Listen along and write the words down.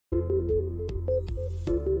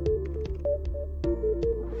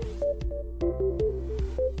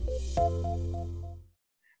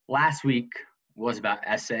Last week was about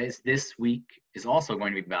essays. This week is also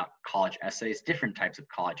going to be about college essays, different types of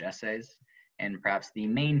college essays, and perhaps the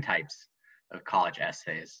main types of college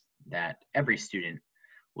essays that every student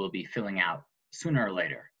will be filling out sooner or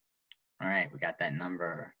later. All right, we got that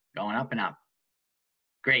number going up and up.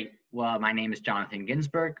 Great. Well, my name is Jonathan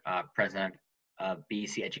Ginsberg, president of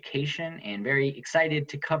BEEC Education, and very excited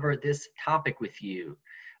to cover this topic with you.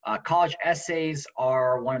 College essays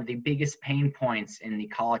are one of the biggest pain points in the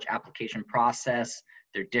college application process.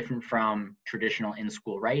 They're different from traditional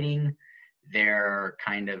in-school writing. They're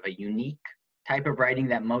kind of a unique type of writing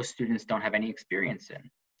that most students don't have any experience in.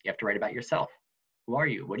 You have to write about yourself. Who are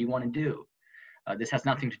you? What do you want to do? This has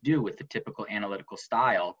nothing to do with the typical analytical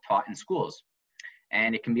style taught in schools,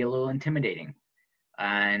 and it can be a little intimidating.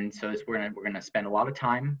 And so we're gonna spend a lot of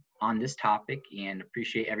time on this topic, and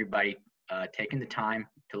appreciate everybody taking the time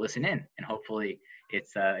to listen in, and hopefully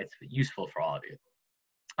it's useful for all of you.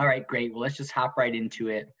 All right, great. Well, let's just hop right into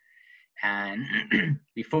it. And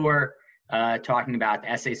before talking about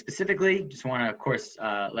the essay specifically, just want to, of course,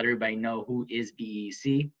 let everybody know who is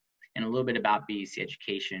BEEC and a little bit about BEEC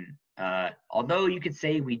Education. Although you could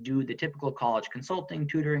say we do the typical college consulting,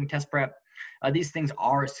 tutoring, test prep, these things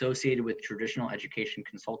are associated with traditional education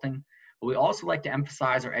consulting, but we also like to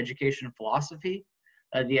emphasize our education philosophy,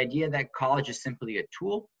 the idea that college is simply a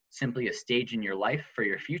tool, simply a stage in your life for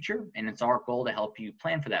your future, and it's our goal to help you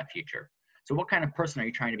plan for that future. So what kind of person are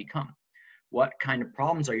you trying to become? What kind of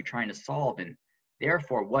problems are you trying to solve? And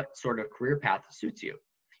therefore, what sort of career path suits you?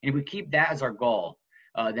 And if we keep that as our goal,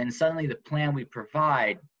 then suddenly the plan we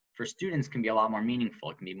provide for students can be a lot more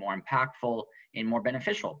meaningful. It can be more impactful and more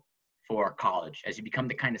beneficial for college as you become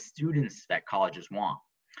the kind of students that colleges want.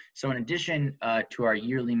 So in addition to our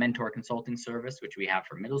yearly mentor consulting service, which we have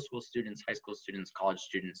for middle school students, high school students, college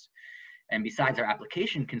students, and besides our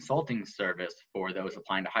application consulting service for those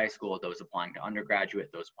applying to high school, those applying to undergraduate,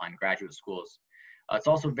 those applying to graduate schools, it's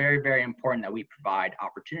also very, very important that we provide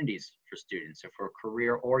opportunities for students. If we're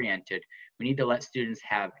career oriented, we need to let students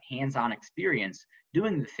have hands-on experience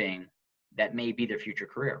doing the thing that may be their future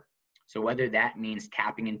career. So whether that means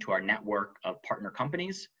tapping into our network of partner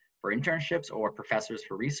companies for internships or professors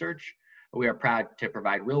for research, we are proud to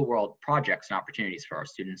provide real-world projects and opportunities for our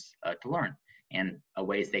students to learn and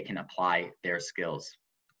ways they can apply their skills.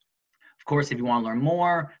 Of course, if you want to learn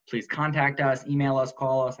more, please contact us, email us,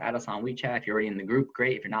 call us, add us on WeChat. If you're already in the group,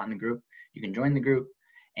 great. If you're not in the group, you can join the group.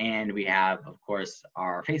 And we have, of course,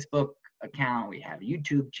 our Facebook account. We have a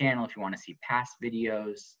YouTube channel if you want to see past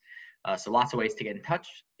videos. So lots of ways to get in touch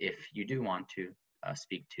if you do want to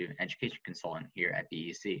speak to an education consultant here at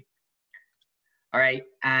BEC. All right,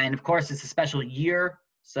 and of course, it's a special year,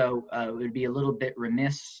 so it would be a little bit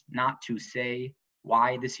remiss not to say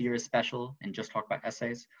why this year is special and just talk about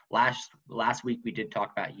essays. Last week, we did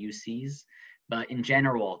talk about UCs, but in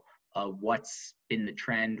general, what's been the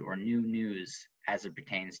trend or new news as it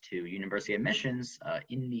pertains to university admissions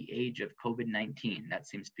in the age of COVID-19. That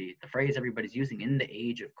seems to be the phrase everybody's using, in the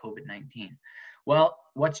age of COVID-19. Well,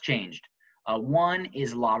 what's changed? One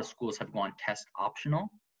is a lot of schools have gone test optional.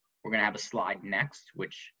 We're gonna have a slide next,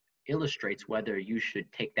 which illustrates whether you should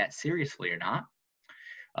take that seriously or not.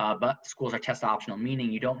 But schools are test optional,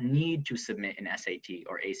 meaning you don't need to submit an SAT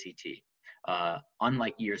or ACT,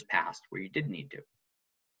 unlike years past where you did need to.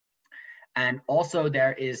 And also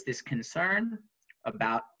there is this concern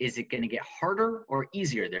about, is it going to get harder or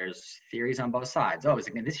easier? There's theories on both sides. Oh, is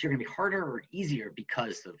it this year going to be harder or easier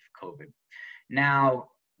because of COVID? Now,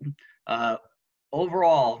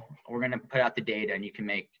 overall, we're going to put out the data and you can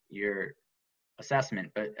make your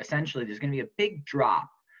assessment, but essentially there's going to be a big drop.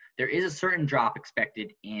 There is a certain drop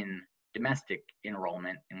expected in domestic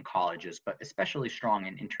enrollment in colleges, but especially strong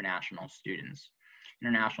in international students.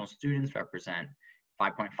 International students represent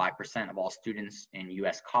 5.5% of all students in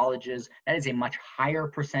US colleges. That is a much higher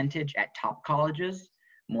percentage at top colleges,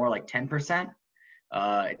 more like 10%.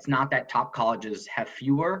 It's not that top colleges have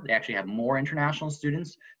fewer, they actually have more international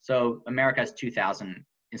students. So America has 2,000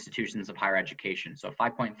 institutions of higher education. So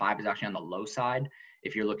 5.5 is actually on the low side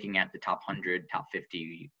if you're looking at the top 100, top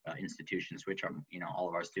 50 institutions, which are, all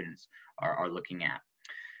of our students are looking at.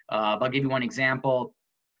 I'll give you one example.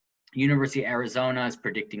 University of Arizona is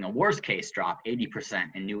predicting a worst case drop,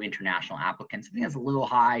 80% in new international applicants. I think that's a little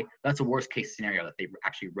high. That's a worst case scenario that they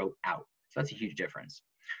actually wrote out. So that's a huge difference.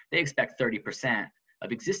 They expect 30%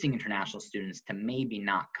 of existing international students to maybe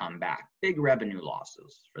not come back. Big revenue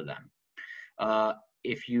losses for them.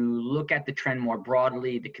 If you look at the trend more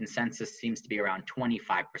broadly, the consensus seems to be around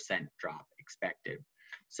 25% drop expected.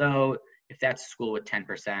 So if that's a school with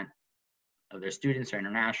 10% of their students are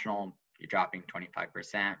international, you're dropping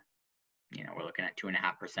 25%. we're looking at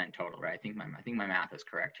 2.5% total, right? I think my math is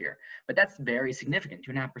correct here, but that's very significant.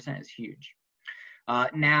 2.5% is huge.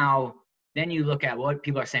 Now, then you look at what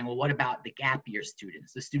people are saying. Well, what about the gap year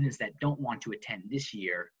students, the students that don't want to attend this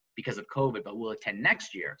year because of COVID, but will attend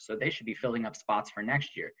next year? So they should be filling up spots for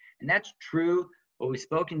next year. And that's true. But we've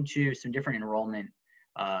spoken to some different enrollment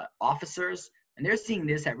officers, and they're seeing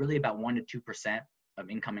this at really about 1 to 2% of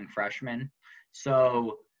incoming freshmen.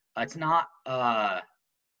 So it's not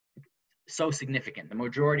so significant. The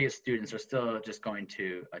majority of students are still just going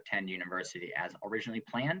to attend university as originally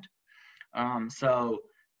planned. So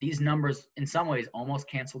these numbers in some ways almost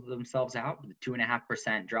canceled themselves out. The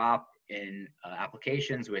 2.5% drop in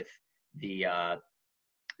applications with the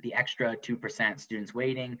extra 2% students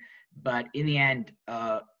waiting. But in the end,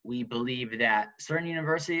 we believe that certain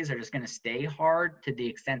universities are just going to stay hard to the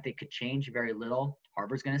extent they could change very little.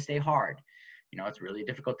 Harvard's going to stay hard. It's really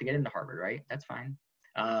difficult to get into Harvard, right? That's fine.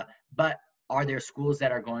 But are there schools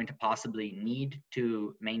that are going to possibly need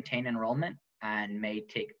to maintain enrollment and may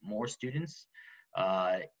take more students?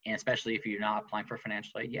 And especially if you're not applying for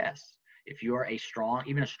financial aid, yes. If you're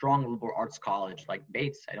even a strong liberal arts college like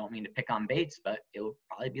Bates, I don't mean to pick on Bates, but it will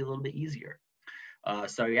probably be a little bit easier.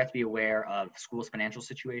 So you have to be aware of schools' financial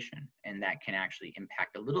situation, and that can actually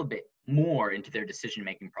impact a little bit more into their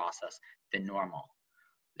decision-making process than normal.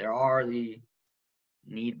 There are the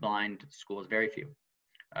need-blind schools, very few.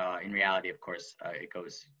 In reality, of course, it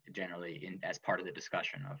goes generally in as part of the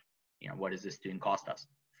discussion of, what does this student cost us?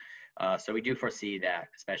 So we do foresee that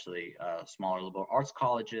especially smaller liberal arts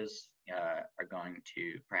colleges are going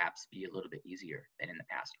to perhaps be a little bit easier than in the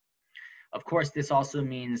past. Of course, this also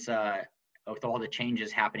means with all the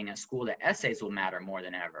changes happening at school, that essays will matter more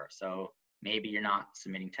than ever. So maybe you're not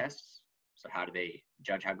submitting tests. So how do they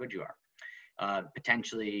judge how good you are?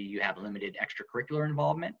 Potentially you have limited extracurricular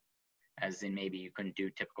involvement, as in maybe you couldn't do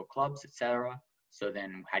typical clubs, etc. So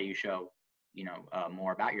then how do you show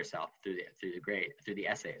more about yourself through the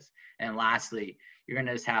essays? And lastly, you're going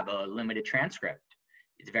to just have a limited transcript.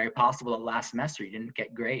 It's very possible that last semester you didn't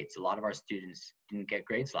get grades. A lot of our students didn't get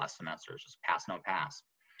grades last semester. It's just pass, no pass.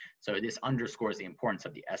 So this underscores the importance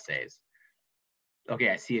of the essays. Okay,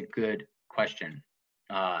 I see a good question.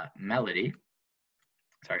 Melody,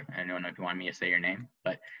 sorry, I don't know if you want me to say your name,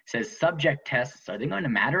 but says subject tests, are they going to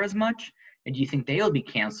matter as much? And do you think they'll be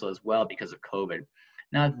canceled as well because of COVID?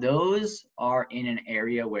 Now, those are in an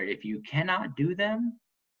area where if you cannot do them,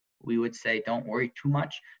 we would say don't worry too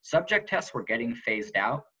much. Subject tests were getting phased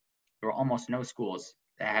out. There were almost no schools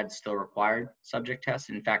that had still required subject tests.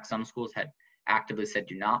 In fact, some schools had actively said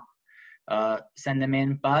do not send them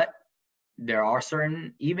in, but there are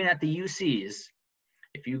certain, even at the UCs,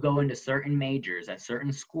 if you go into certain majors at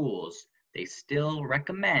certain schools, they still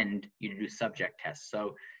recommend you to do subject tests.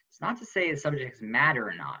 So it's not to say the subjects matter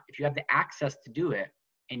or not. If you have the access to do it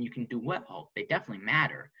and you can do well, they definitely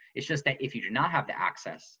matter. It's just that if you do not have the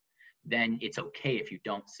access, then it's okay if you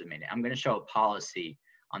don't submit it. I'm going to show a policy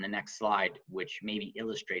on the next slide, which maybe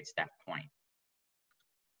illustrates that point.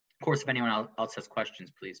 Of course, if anyone else has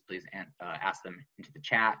questions, please ask them into the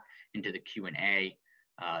chat, into the Q&A.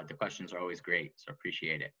 The questions are always great, so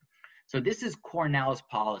appreciate it. So this is Cornell's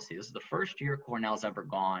policy. This is the first year Cornell's ever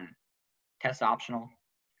gone test optional.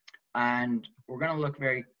 And we're going to look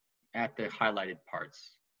at the highlighted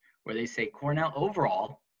parts where they say Cornell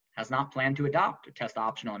overall has not planned to adopt a test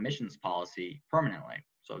optional admissions policy permanently.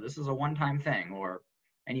 So this is a one-time thing, or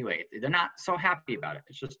anyway, they're not so happy about it.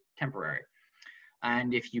 It's just temporary.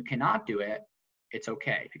 And if you cannot do it, it's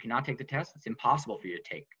okay. If you cannot take the test, it's impossible for you to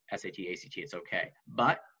take SAT, ACT, it's okay.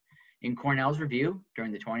 But in Cornell's review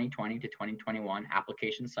during the 2020 to 2021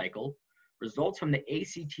 application cycle, results from the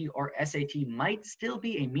ACT or SAT might still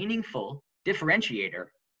be a meaningful differentiator,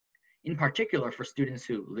 in particular for students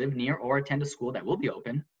who live near or attend a school that will be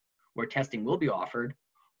open, where testing will be offered,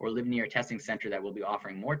 or live near a testing center that will be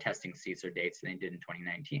offering more testing seats or dates than they did in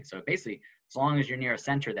 2019. So basically, as long as you're near a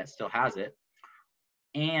center that still has it,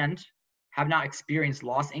 and have not experienced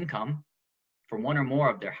lost income from one or more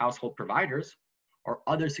of their household providers or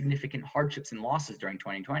other significant hardships and losses during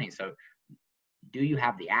 2020. So do you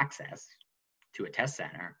have the access to a test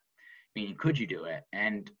center? Meaning, could you do it?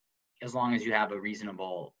 And as long as you have a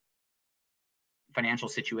reasonable financial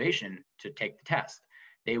situation to take the test,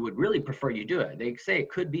 they would really prefer you do it. They say it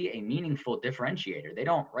could be a meaningful differentiator. They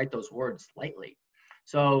don't write those words lightly.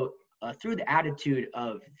 So through the attitude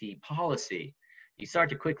of the policy, you start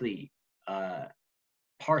to quickly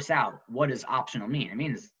parse out what does optional mean. It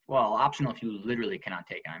means, well, optional if you literally cannot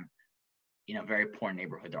take it. I'm in a very poor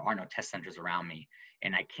neighborhood. There are no test centers around me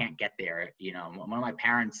and I can't get there. One of my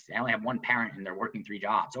parents, I only have one parent and they're working 3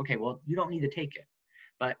 jobs. Okay, well, you don't need to take it.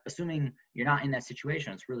 But assuming you're not in that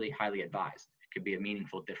situation, it's really highly advised. It could be a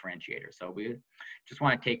meaningful differentiator. So we just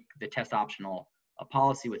want to take the test optional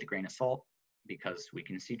policy with a grain of salt, because we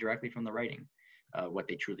can see directly from the writing what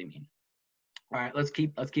they truly mean. All right, let's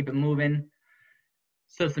keep it moving.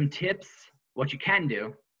 So some tips. What you can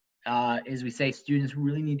do is we say students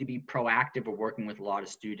really need to be proactive or working with a lot of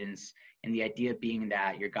students, and the idea being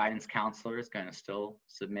that your guidance counselor is going to still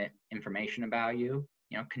submit information about you.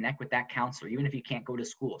 You know, connect with that counselor, even if you can't go to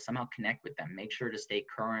school, somehow connect with them. Make sure to stay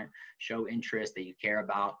current, show interest, that you care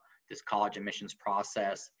about this college admissions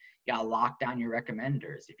process. You gotta lock down your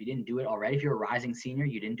recommenders. If you didn't do it already, if you're a rising senior,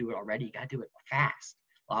 you didn't do it already, you gotta do it fast.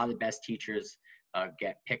 A lot of the best teachers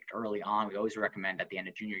get picked early on. We always recommend at the end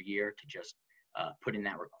of junior year to just put in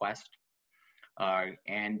that request.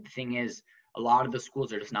 And the thing is, a lot of the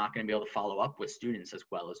schools are just not gonna be able to follow up with students as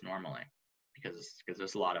well as normally, because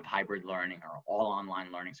there's a lot of hybrid learning or all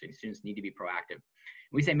online learning. So students need to be proactive.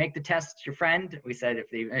 We say make the test your friend. We said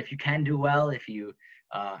if you can do well, if you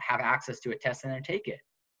have access to a test center, take it.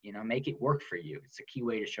 You know, make it work for you. It's a key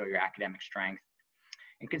way to show your academic strength.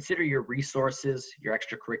 And consider your resources, your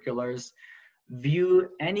extracurriculars. View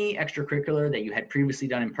any extracurricular that you had previously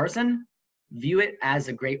done in person, view it as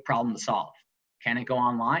a great problem to solve. Can it go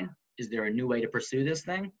online? Is there a new way to pursue this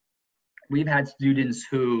thing? We've had students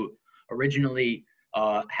who originally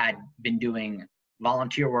had been doing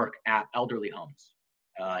volunteer work at elderly homes,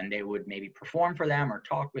 and they would maybe perform for them or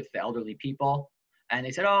talk with the elderly people. And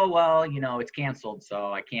they said, oh, well, you know, it's canceled,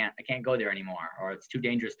 so I can't go there anymore, or it's too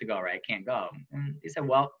dangerous to go, right? I can't go. And they said,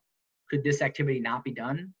 well, could this activity not be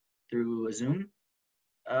done through a Zoom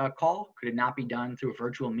call? Could it not be done through a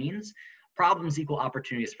virtual means? Problems equal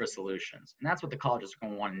opportunities for solutions. And that's what the colleges are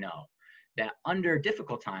going to want to know. That under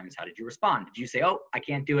difficult times, how did you respond? Did you say, oh, I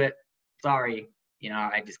can't do it, sorry, you know,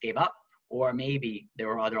 I just gave up? Or maybe there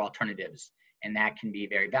were other alternatives. And that can be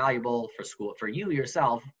very valuable for school, for you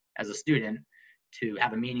yourself as a student, to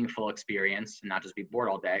have a meaningful experience and not just be bored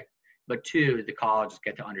all day, but two, the colleges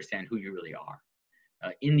get to understand who you really are.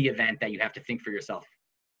 In the event that you have to think for yourself,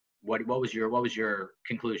 what was your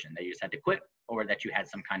conclusion? That you just had to quit, or that you had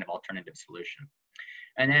some kind of alternative solution?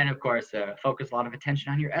 And then, of course, focus a lot of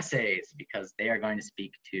attention on your essays, because they are going to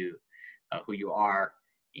speak to who you are,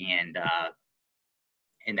 and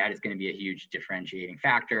that is going to be a huge differentiating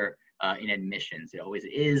factor in admissions. It always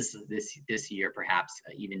is this year, perhaps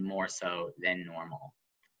even more so than normal.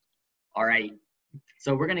 All right,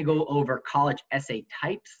 so we're going to go over college essay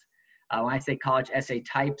types. When I say college essay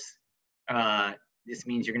types, this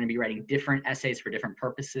means you're going to be writing different essays for different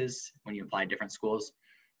purposes when you apply to different schools.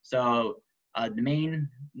 So the main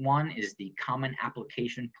one is the Common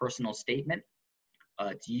Application Personal Statement.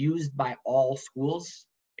 It's used by all schools,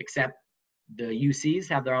 except the UCs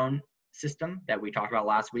have their own system that we talked about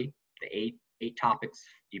last week. The eight topics,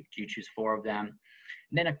 you choose 4 of them.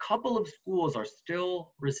 And then a couple of schools are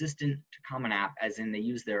still resistant to Common App, as in they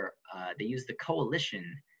use the Coalition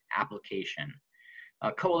application.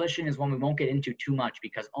 Coalition is one we won't get into too much,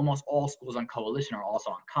 because almost all schools on Coalition are also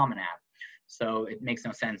on Common App. So it makes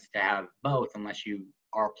no sense to have both unless you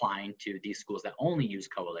are applying to these schools that only use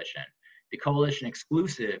Coalition. The Coalition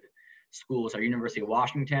exclusive schools are University of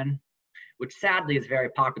Washington, which sadly is a very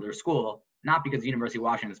popular school, not because the University of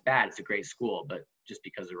Washington is bad, it's a great school, but just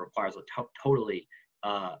because it requires a totally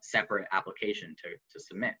separate application to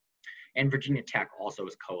submit. And Virginia Tech also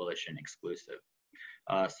is Coalition exclusive.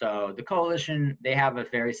 So the Coalition, they have a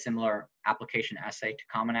very similar application essay to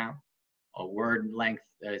Common App. A word length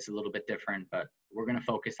is a little bit different, but we're going to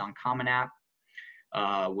focus on Common App,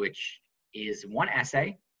 which is 1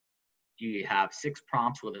 essay. You have 6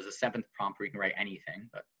 prompts. Well, there's a 7th prompt where you can write anything,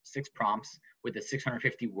 but 6 prompts with a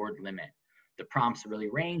 650 word limit. The prompts really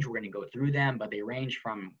range. We're going to go through them, but they range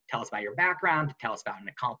from tell us about your background to tell us about an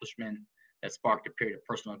accomplishment that sparked a period of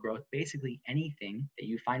personal growth. Basically, anything that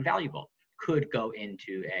you find valuable could go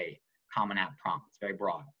into a Common App prompt. It's very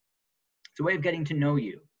broad. It's a way of getting to know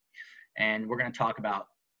you. And we're going to talk about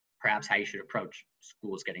perhaps how you should approach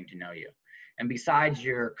schools getting to know you. And besides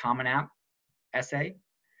your Common App essay,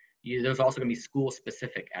 there's also going to be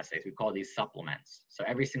school-specific essays. We call these supplements. So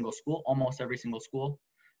every single school, almost every single school,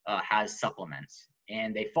 has supplements.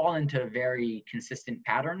 And they fall into very consistent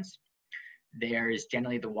patterns. There is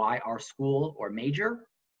generally the why our school or major.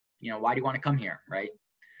 You know, why do you want to come here, right?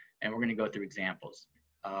 And we're going to go through examples.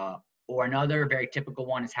 Or another very typical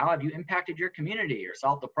one is, how have you impacted your community or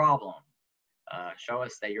solved the problem? Show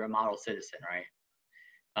us that you're a model citizen, right?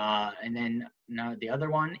 And then the other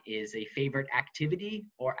one is a favorite activity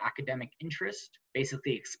or academic interest.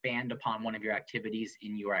 Basically expand upon one of your activities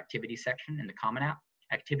in your activity section in the Common App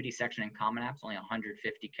activity section in Common App's only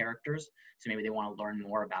 150 characters. So maybe they want to learn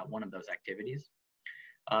more about one of those activities.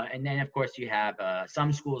 And then, of course, you have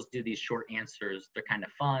some schools do these short answers. They're kind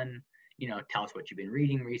of fun. You know, tell us what you've been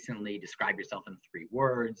reading recently, describe yourself in 3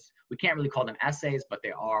 words. We can't really call them essays, but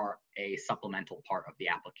they are a supplemental part of the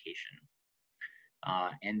application.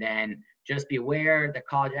 And then just be aware that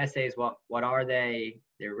college essays, what are they?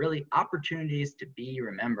 They're really opportunities to be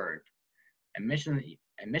remembered.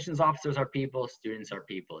 Admissions officers are people, students are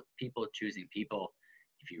people, people choosing people.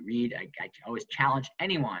 If you read, I always challenge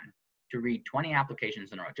anyone to read 20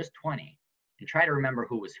 applications in a row, just 20, and try to remember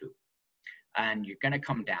who was who. And you're going to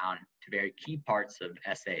come down to very key parts of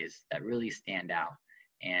essays that really stand out.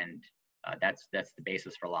 And that's the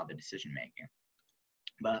basis for a lot of the decision making.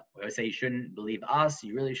 But I would say you shouldn't believe us.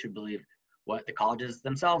 You really should believe what the colleges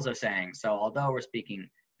themselves are saying. So although we're speaking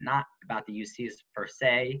not about the UCs per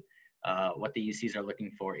se, what the UCs are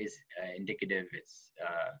looking for is indicative. It's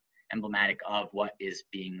emblematic of what is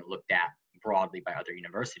being looked at broadly by other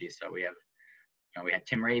universities. So we had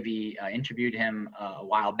Tim Ravey, interviewed him a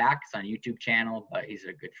while back. It's on a YouTube channel, but he's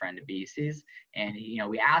a good friend of BEC's. And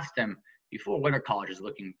we asked him before, what are colleges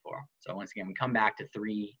looking for? So once again, we come back to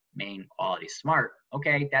 3 main qualities. Smart,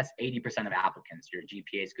 okay, that's 80% of applicants. Your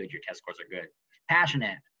GPA is good, your test scores are good.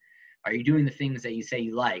 Passionate, are you doing the things that you say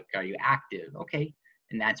you like? Are you active? Okay,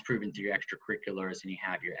 and that's proven through your extracurriculars, and you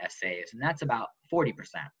have your essays, and that's about 40%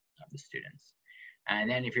 of the students. And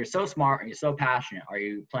then if you're so smart and you're so passionate, are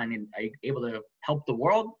you able to help the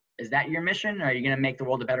world? Is that your mission? Are you going to make the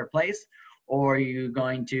world a better place? Or are you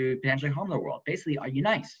going to potentially harm the world? Basically, are you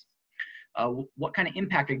nice? What kind of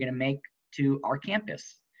impact are you going to make to our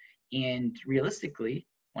campus? And realistically,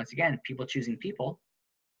 once again, people choosing people,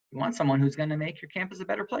 you want someone who's going to make your campus a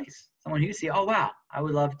better place. Someone who you see, oh, wow, I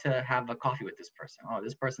would love to have a coffee with this person. Oh,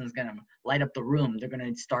 this person is going to light up the room. They're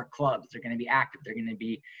going to start clubs. They're going to be active. They're going to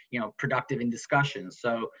be, productive in discussions.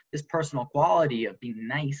 So this personal quality of being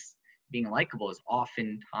nice, being likable is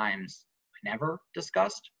oftentimes never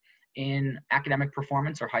discussed in academic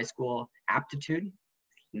performance or high school aptitude.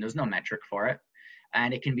 And there's no metric for it.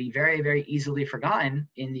 And it can be very, very easily forgotten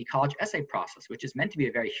in the college essay process, which is meant to be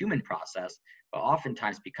a very human process, but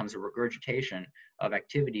oftentimes becomes a regurgitation of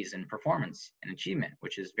activities and performance and achievement,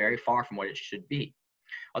 which is very far from what it should be.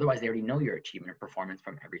 Otherwise, they already know your achievement or performance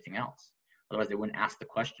from everything else. Otherwise, they wouldn't ask the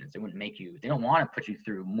questions. They wouldn't they don't want to put you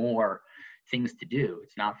through more things to do.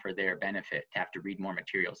 It's not for their benefit to have to read more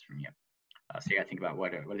materials from you. So you got to think about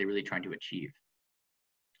what are they really trying to achieve.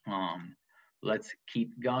 Let's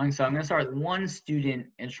keep going. So I'm going to start with one student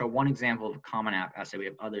and show one example of a Common App essay. We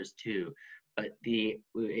have others too, but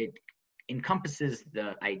it encompasses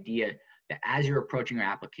the idea that as you're approaching your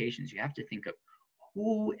applications, you have to think of,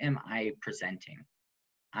 who am I presenting?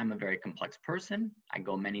 I'm a very complex person. I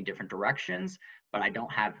go many different directions, but I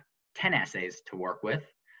don't have 10 essays to work with.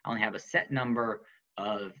 I only have a set number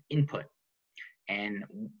of input. And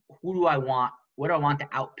what do I want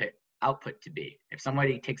the output to be? If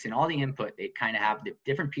somebody takes in all the input, they kind of have the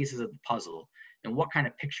different pieces of the puzzle, then what kind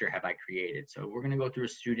of picture have I created? So we're going to go through a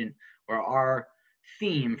student where our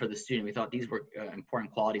theme for the student, we thought these were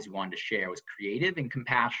important qualities we wanted to share, was creative and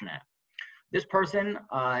compassionate. This person,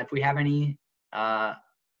 if we have any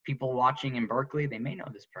people watching in Berkeley, they may know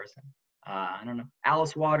this person. I don't know,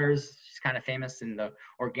 Alice Waters. She's kind of famous in the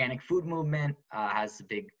organic food movement, has a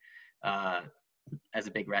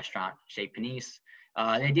big restaurant, Chez Panisse. The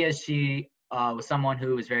idea is she was someone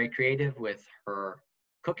who was very creative with her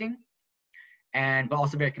cooking, but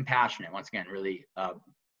also very compassionate. Once again, really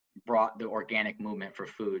brought the organic movement for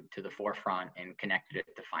food to the forefront and connected it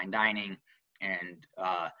to fine dining, and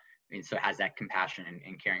so has that compassion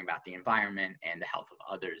and caring about the environment and the health of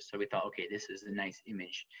others. So we thought, okay, this is a nice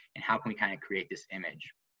image, and how can we kind of create this image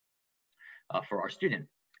for our student?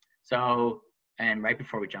 So, and right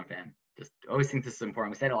before we jump in, just always think this is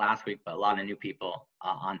important. We said it last week, but a lot of new people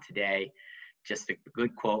on today. Just a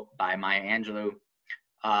good quote by Maya Angelou.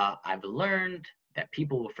 I've learned that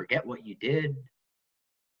people will forget what you did.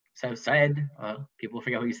 So people will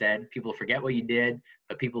forget what you said. People will forget what you did,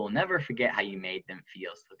 but people will never forget how you made them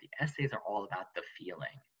feel. So the essays are all about the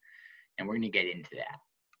feeling, and we're going to get into that.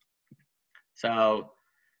 So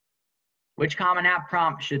which Common App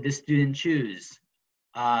prompt should this student choose?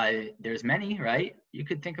 There's many, right? You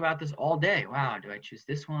could think about this all day. Wow, do I choose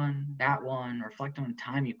this one, that one? Reflect on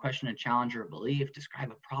time you question a challenge or a belief.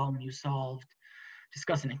 Describe a problem you solved.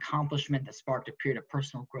 Discuss an accomplishment that sparked a period of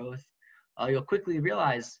personal growth. You'll quickly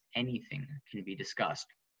realize anything can be discussed.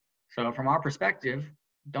 So from our perspective,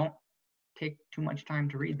 don't take too much time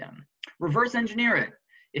to read them. Reverse engineer it.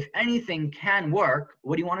 If anything can work,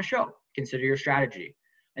 what do you want to show? Consider your strategy.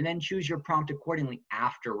 and then choose your prompt accordingly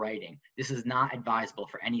after writing. This is not advisable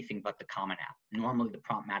for anything but the Common App. Normally, the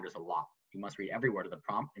prompt matters a lot. You must read every word of the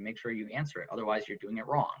prompt and make sure you answer it. Otherwise, you're doing it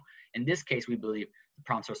wrong. In this case, we believe the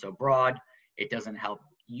prompts are so broad, it doesn't help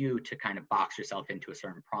you to kind of box yourself into a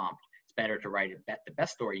certain prompt. It's better to write the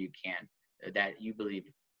best story you can that you believe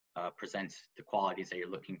presents the qualities that you're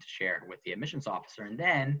looking to share with the admissions officer, and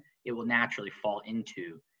then it will naturally fall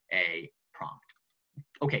into a prompt.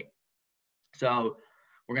 Okay, so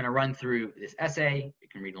we're going to run through this essay. You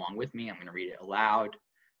can read along with me. I'm going to read it aloud.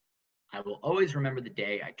 I will always remember the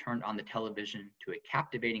day I turned on the television to a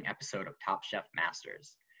captivating episode of Top Chef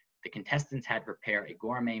Masters. The contestants had prepared a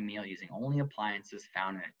gourmet meal using only appliances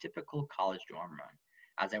found in a typical college dorm room.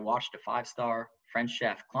 As I watched a five-star French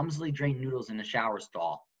chef clumsily drain noodles in the shower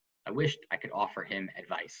stall, I wished I could offer him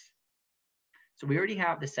advice. So we already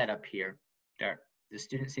have the setup here. The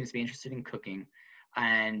student seems to be interested in cooking,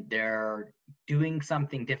 and they're doing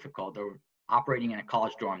something difficult. They're operating in a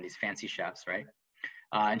college dorm, these fancy chefs, right?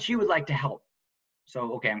 And she would like to help.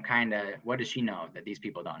 So, okay, what does she know that these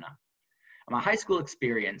people don't know? My high school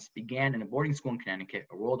experience began in a boarding school in Connecticut,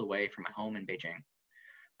 a world away from my home in Beijing.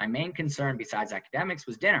 My main concern besides academics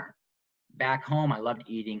was dinner. Back home, I loved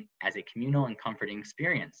eating as a communal and comforting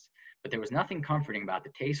experience, but there was nothing comforting about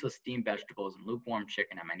the tasteless steamed vegetables and lukewarm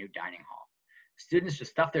chicken at my new dining hall. Students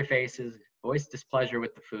just stuffed their faces, voiced displeasure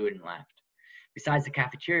with the food, and left. Besides the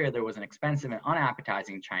cafeteria, there was an expensive and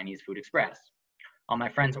unappetizing Chinese food express. While my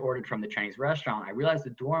friends ordered from the Chinese restaurant, I realized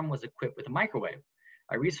the dorm was equipped with a microwave.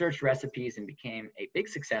 I researched recipes and became a big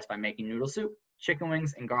success by making noodle soup, chicken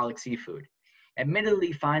wings, and garlic seafood.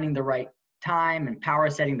 Admittedly, finding the right time and power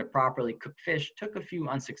setting to properly cook fish took a few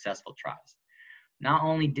unsuccessful tries. Not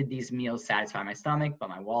only did these meals satisfy my stomach, but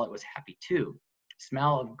my wallet was happy too. The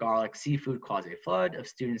smell of garlic seafood caused a flood of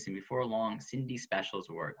students, and before long, Cindy specials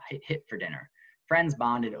were a hit for dinner. Friends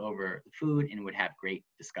bonded over the food and would have great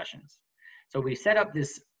discussions. So we set up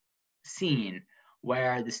this scene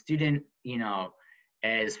where the student,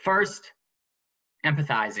 is first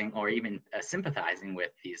empathizing or even sympathizing with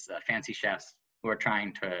these fancy chefs who are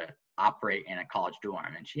trying to operate in a college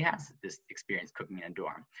dorm. And she has this experience cooking in a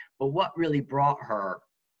dorm. But what really brought her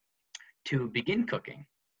to begin cooking,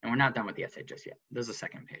 and we're not done with the essay just yet. There's a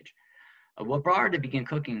second page. What brought her to begin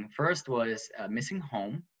cooking first was missing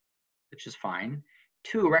home, which is fine.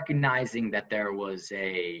 Two, recognizing that there was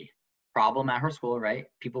a problem at her school, right?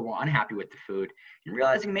 People were unhappy with the food, and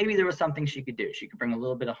realizing maybe there was something she could do. She could bring a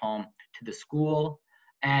little bit of home to the school,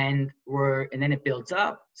 and then it builds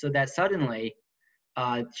up so that suddenly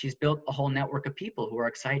she's built a whole network of people who are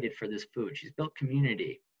excited for this food. She's built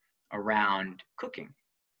community around cooking.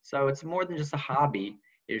 So it's more than just a hobby.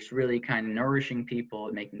 It's really kind of nourishing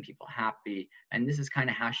people, making people happy. And this is kind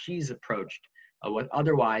of how she's approached what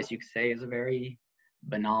otherwise you could say is a very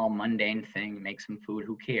banal, mundane thing. Make some food,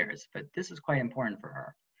 who cares? But this is quite important for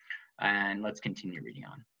her. And let's continue reading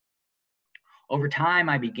on. Over time,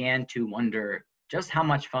 I began to wonder just how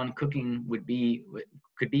much fun cooking could be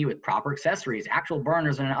with proper accessories, actual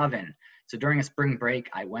burners and an oven. So during a spring break,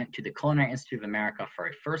 I went to the Culinary Institute of America for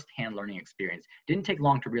a first-hand learning experience. Didn't take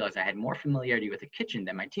long to realize I had more familiarity with the kitchen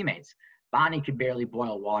than my teammates. Bonnie could barely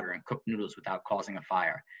boil water and cook noodles without causing a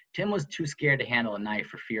fire. Tim was too scared to handle a knife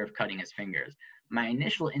for fear of cutting his fingers. My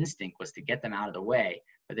initial instinct was to get them out of the way,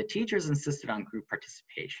 but the teachers insisted on group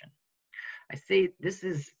participation. I say this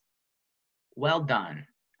is well done.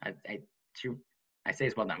 I say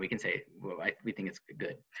it's well done. We can say we think it's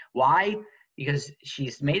good. Why? Because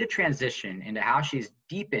she's made a transition into how she's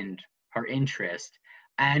deepened her interest,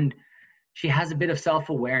 and she has a bit of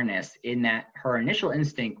self-awareness in that her initial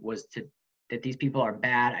instinct was that these people are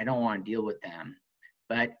bad. I don't want to deal with them.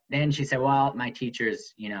 But then she said, well, my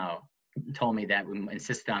teachers, told me that we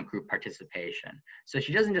insisted on group participation. So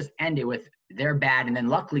she doesn't just end it with they're bad and then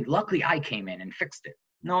luckily I came in and fixed it.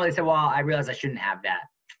 No, they said, well, I realized I shouldn't have that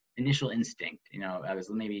initial instinct. I was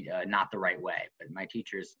maybe not the right way, but my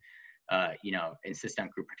teachers, insist on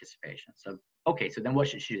group participation. So, okay, so then what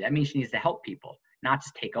should she do? That means she needs to help people, not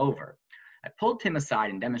just take over. I pulled Tim aside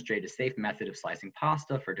and demonstrated a safe method of slicing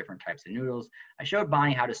pasta for different types of noodles. I showed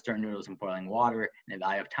Bonnie how to stir noodles in boiling water and the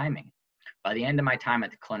value of timing. By the end of my time at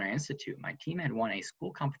the Culinary Institute, my team had won a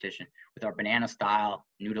school competition with our banana-style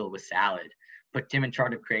noodle with salad. Put Tim in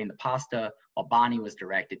charge of creating the pasta, while Bonnie was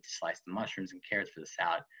directed to slice the mushrooms and carrots for the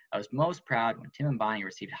salad. I was most proud when Tim and Bonnie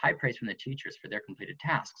received high praise from the teachers for their completed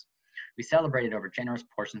tasks. We celebrated over generous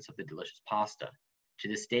portions of the delicious pasta. To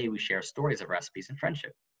this day, we share stories of recipes and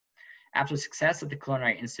friendship. After success at the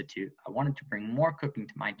Culinary Institute, I wanted to bring more cooking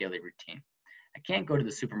to my daily routine. I can't go to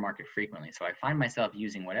the supermarket frequently, so I find myself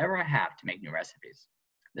using whatever I have to make new recipes.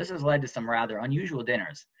 This has led to some rather unusual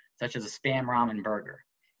dinners, such as a spam ramen burger.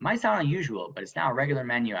 It might sound unusual, but it's now a regular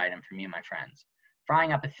menu item for me and my friends.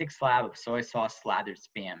 Frying up a thick slab of soy sauce slathered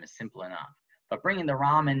spam is simple enough, but preparing the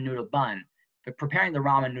ramen noodle bun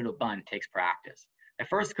takes practice. I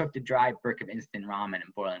first cooked a dry brick of instant ramen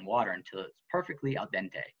in boiling water until it's perfectly al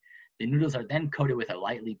dente. The noodles are then coated with a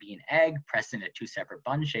lightly beaten egg, pressed into 2 separate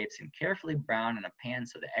bun shapes, and carefully browned in a pan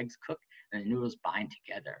so the eggs cook and the noodles bind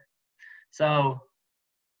together. So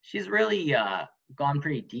she's really gone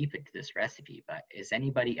pretty deep into this recipe, but is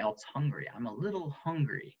anybody else hungry? I'm a little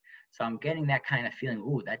hungry. So I'm getting that kind of feeling,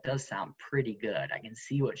 ooh, that does sound pretty good. I can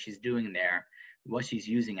see what she's doing there, what she's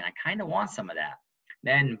using, and I kind of want some of that.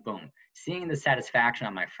 Then, boom, seeing the satisfaction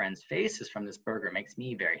on my friends' faces from this burger makes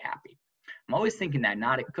me very happy. I'm always thinking that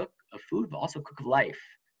not a cook of food, but also a cook of life.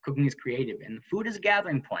 Cooking is creative, and food is a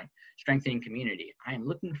gathering point, strengthening community. I am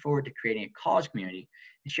looking forward to creating a college community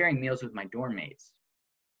and sharing meals with my dorm mates.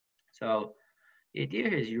 So the idea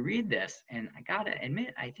is you read this, and I gotta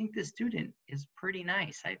admit, I think this student is pretty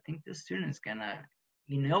nice. I think this student's gonna,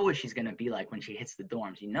 you know what she's gonna be like when she hits the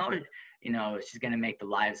dorms. You know she's gonna make the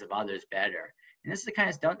lives of others better. And this is the kind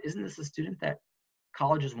of stuff, isn't this a student that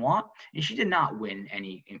colleges want? And she did not win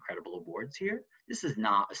any incredible awards here. This is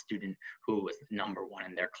not a student who was #1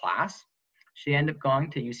 in their class. She ended up going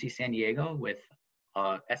to UC San Diego with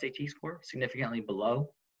a SAT score significantly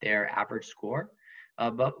below their average score.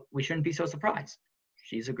 But we shouldn't be so surprised.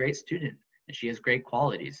 She's a great student and she has great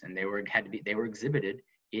qualities, and they were exhibited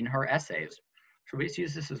in her essays. So we just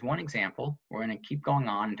use this as one example. We're going to keep going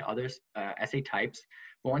on into other essay types.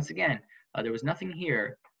 But once again, there was nothing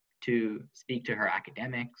here to speak to her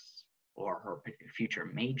academics or her future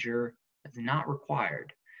major. That's not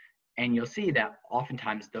required. And you'll see that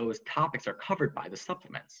oftentimes those topics are covered by the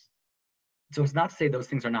supplements. So it's not to say those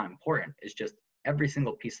things are not important. It's just every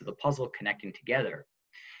single piece of the puzzle connecting together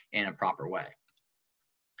in a proper way.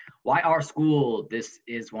 Why our school? This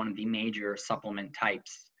is one of the major supplement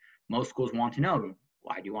types. Most schools want to know,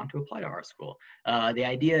 why do you want to apply to our school? The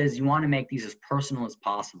idea is you want to make these as personal as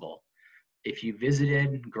possible. If you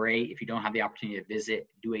visited, great. If you don't have the opportunity to visit,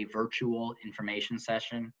 do a virtual information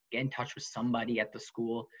session. Get in touch with somebody at the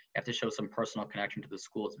school. You have to show some personal connection to the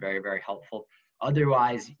school. It's very, very helpful.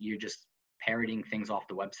 Otherwise, you're just parroting things off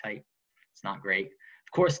the website. It's not great.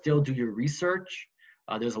 Of course, still do your research.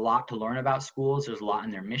 There's a lot to learn about schools. There's a lot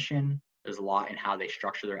in their mission. There's a lot in how they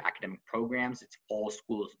structure their academic programs. It's all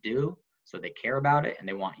schools do, so they care about it and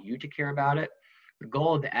they want you to care about it. The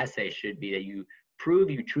goal of the essay should be that you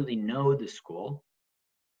prove you truly know the school,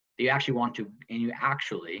 that you actually want to, and you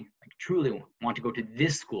actually like truly want to go to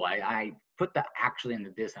this school. I put the actually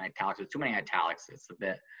into this in italics. There's too many italics. It's a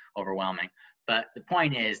bit overwhelming. But the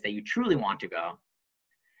point is that you truly want to go,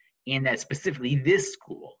 and that specifically this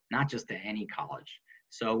school, not just to any college.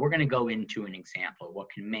 So we're going to go into an example of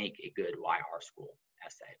what can make a good Why Our School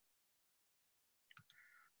essay.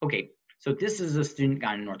 Okay, so this is a student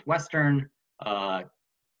got in Northwestern,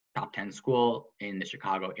 top 10 school in the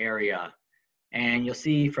Chicago area. And you'll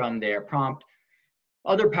see from their prompt,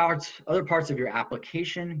 other parts of your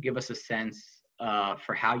application give us a sense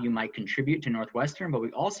for how you might contribute to Northwestern, but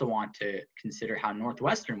we also want to consider how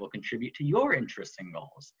Northwestern will contribute to your interests and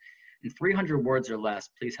goals. In 300 words or less,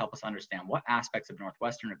 please help us understand what aspects of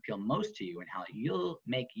Northwestern appeal most to you and how you'll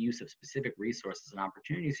make use of specific resources and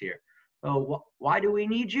opportunities here. So why do we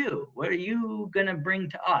need you? What are you gonna bring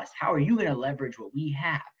to us? How are you gonna leverage what we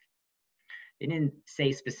have? They didn't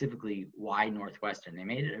say specifically why Northwestern. They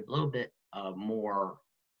made it a little bit more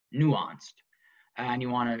nuanced. And you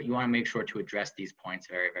wanna make sure to address these points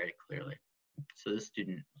very, very clearly. So this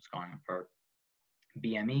student was going for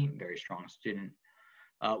BME, very strong student.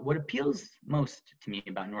 What appeals most to me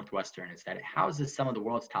about Northwestern is that it houses some of the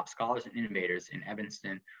world's top scholars and innovators in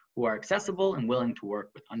Evanston who are accessible and willing to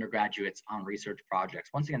work with undergraduates on research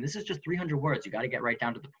projects. Once again, this is just 300 words. You got to get right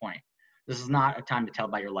down to the point. This is not a time to tell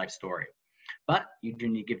about your life story, but you do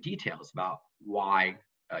need to give details about why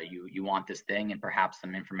you want this thing and perhaps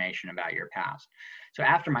some information about your past. So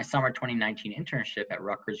after my summer 2019 internship at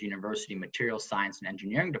Rutgers University Materials Science and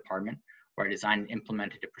Engineering Department, where I designed and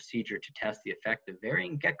implemented a procedure to test the effect of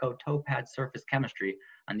varying gecko toe pad surface chemistry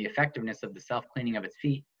on the effectiveness of the self-cleaning of its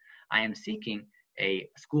feet, I am seeking a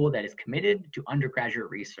school that is committed to undergraduate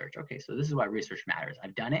research. Okay, so this is why research matters.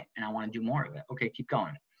 I've done it and I want to do more of it. Okay, keep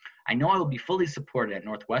going. I know I will be fully supported at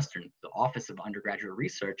Northwestern, the Office of Undergraduate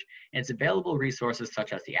Research, and its available resources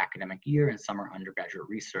such as the academic year and summer undergraduate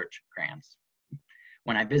research grants.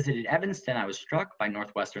 When I visited Evanston, I was struck by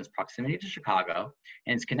Northwestern's proximity to Chicago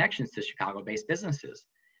and its connections to Chicago-based businesses.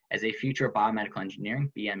 As a future biomedical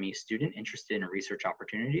engineering BME student interested in research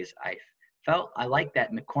opportunities, I Felt I liked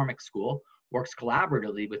that McCormick School works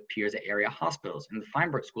collaboratively with peers at area hospitals and the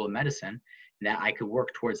Feinberg School of Medicine, and that I could work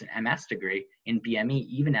towards an MS degree in BME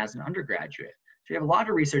even as an undergraduate. So we have a lot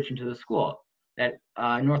of research into the school that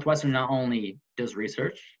Northwestern not only does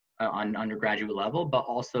research on undergraduate level, but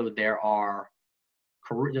also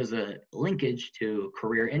there's a linkage to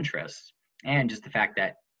career interests and just the fact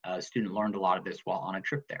that a student learned a lot of this while on a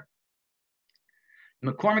trip there.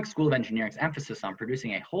 The McCormick School of Engineering's emphasis on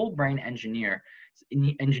producing a whole brain engineers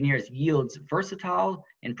yields versatile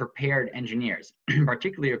and prepared engineers.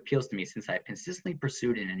 Particularly appeals to me since I've consistently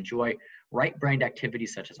pursued and enjoy right-brained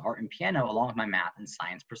activities such as art and piano along with my math and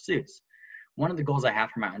science pursuits. One of the goals I have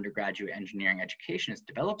for my undergraduate engineering education is to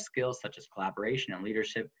develop skills such as collaboration and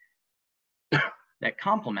leadership that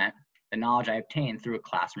complement the knowledge I obtained through a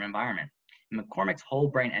classroom environment. And McCormick's whole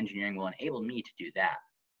brain engineering will enable me to do that.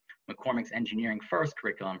 McCormick's Engineering First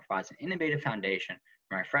curriculum provides an innovative foundation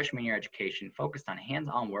for my freshman year education focused on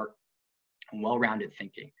hands-on work and well-rounded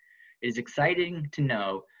thinking. It is exciting to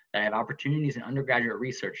know that I have opportunities in undergraduate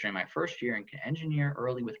research during my first year and can engineer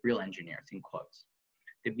early with real engineers, in quotes.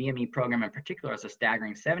 The BME program in particular has a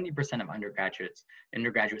staggering 70% of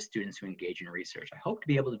undergraduate students who engage in research. I hope to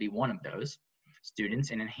be able to be one of those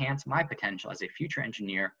students and enhance my potential as a future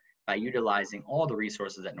engineer by utilizing all the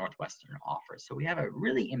resources that Northwestern offers. So we have a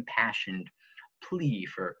really impassioned plea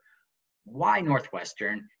for why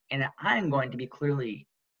Northwestern, and I'm going to be clearly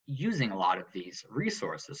using a lot of these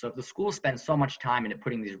resources. So if the school spends so much time into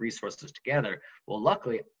putting these resources together, well,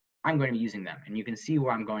 luckily, I'm going to be using them. And you can see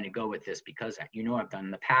where I'm going to go with this because you know I've done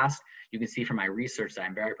in the past. You can see from my research that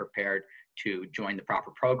I'm very prepared to join the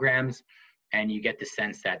proper programs. And you get the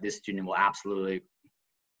sense that this student will absolutely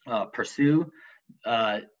pursue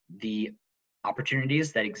the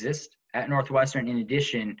opportunities that exist at Northwestern, in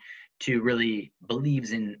addition to really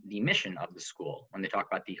believes in the mission of the school when they talk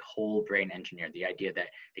about the whole brain engineer, the idea that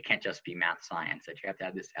they can't just be math science, that you have to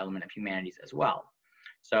have this element of humanities as well.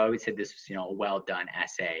 So I would say this was, a well done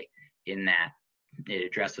essay in that it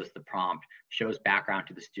addresses the prompt, shows background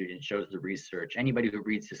to the student, shows the research. Anybody who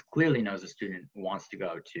reads this clearly knows a student wants to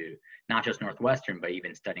go to not just Northwestern, but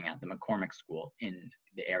even studying at the McCormick School in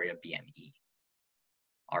the area of BME.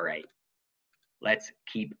 All right, let's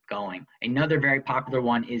keep going. Another very popular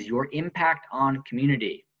one is your impact on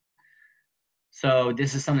community. So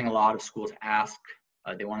this is something a lot of schools ask.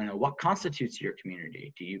 They want to know what constitutes your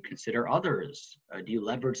community. Do you consider others? Do you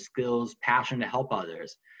leverage skills, passion to help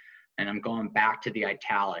others? And I'm going back to the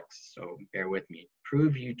italics, so bear with me.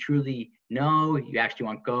 Prove you truly know you actually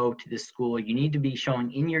want to go to this school. You need to be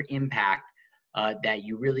showing in your impact that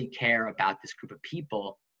you really care about this group of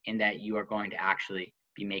people and that you are going to actually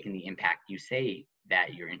be making the impact you say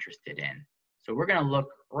that you're interested in. So we're going to look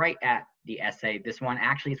right at the essay. This one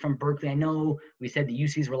actually is from Berkeley. I know we said the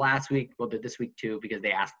UCs were last week, well, they're this week too, because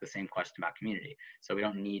they asked the same question about community. So we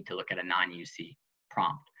don't need to look at a non-UC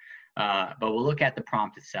prompt. But we'll look at the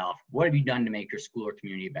prompt itself. What have you done to make your school or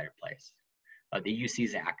community a better place? The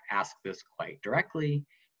UCs asked this quite directly,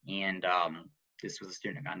 and this was a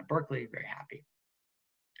student who got into Berkeley, very happy.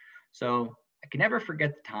 So I can never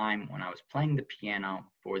forget the time when I was playing the piano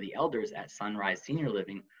for the elders at Sunrise Senior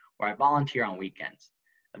Living, where I volunteer on weekends.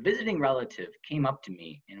 A visiting relative came up to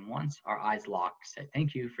me and once our eyes locked, said,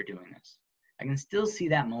 "Thank you for doing this." I can still see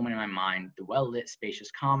that moment in my mind, the well-lit,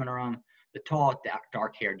 spacious common room, the tall,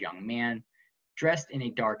 dark-haired young man, dressed in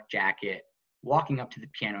a dark jacket, walking up to the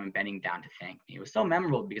piano and bending down to thank me. It was so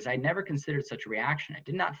memorable because I never considered such a reaction. I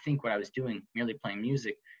did not think what I was doing, merely playing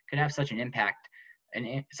music, could have such an impact, that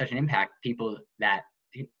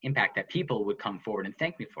people would come forward and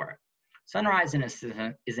thank me for it. Sunrise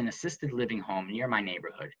is an assisted living home near my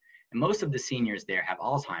neighborhood, and most of the seniors there have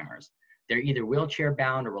Alzheimer's. They're either wheelchair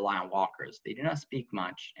bound or rely on walkers. They do not speak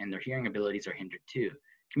much, and their hearing abilities are hindered too.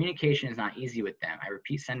 Communication is not easy with them. I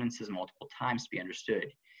repeat sentences multiple times to be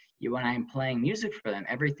understood. Yet when I am playing music for them,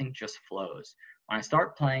 everything just flows. When I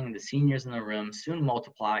start playing, the seniors in the room soon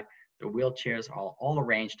multiply. Their wheelchairs are all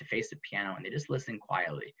arranged to face the piano, and they just listen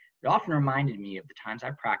quietly. It often reminded me of the times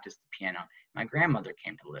I practiced the piano. My grandmother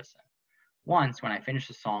came to listen. Once, when I finished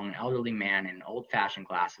a song, an elderly man in old-fashioned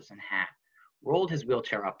glasses and hat rolled his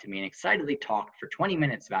wheelchair up to me and excitedly talked for 20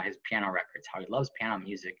 minutes about his piano records, how he loves piano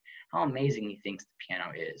music, how amazing he thinks the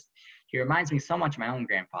piano is. He reminds me so much of my own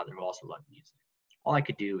grandfather who also loved music. All I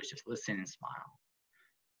could do was just listen and smile.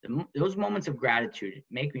 Those moments of gratitude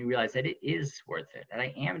make me realize that it is worth it, that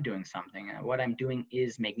I am doing something, and what I'm doing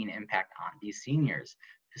is making an impact on these seniors,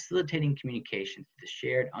 facilitating communication through the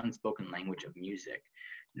shared unspoken language of music.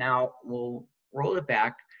 Now, we'll roll it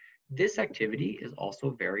back. This activity is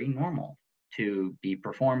also very normal. to be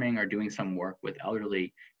performing or doing some work with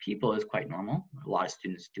elderly people is quite normal. A lot of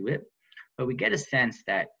students do it, but we get a sense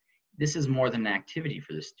that this is more than an activity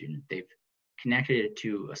for the student. They've connected it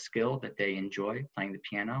to a skill that they enjoy, playing the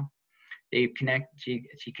piano.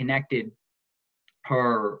 She connected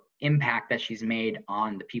her impact that she's made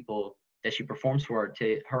on the people that she performs for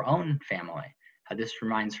to her own family. This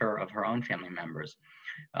reminds her of her own family members.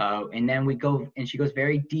 And then she goes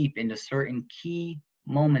very deep into certain key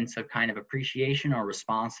moments of kind of appreciation or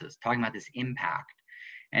responses, talking about this impact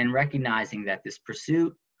and recognizing that this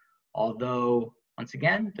pursuit, although once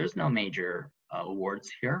again, there's no major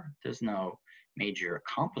awards here, there's no major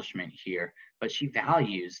accomplishment here, but she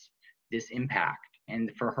values this impact.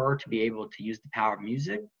 And for her to be able to use the power of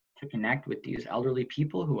music to connect with these elderly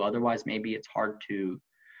people who otherwise maybe it's hard to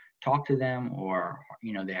talk to them, or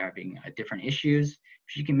they're having different issues. If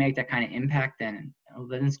she can make that kind of impact, then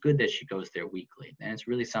it's good that she goes there weekly. Then it's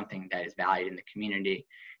really something that is valued in the community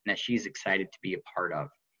and that she's excited to be a part of.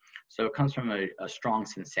 So it comes from a strong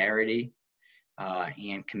sincerity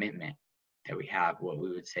and commitment that we have. What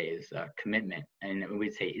we would say is commitment, and we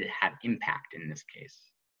would say it had impact in this case.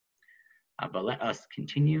 But let us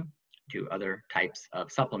continue to other types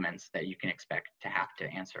of supplements that you can expect to have to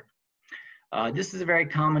answer. This is a very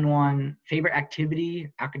common one. Favorite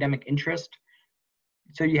activity, academic interest.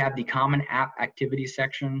 So you have the common app activities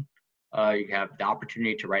section. You have the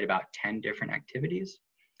opportunity to write about 10 different activities,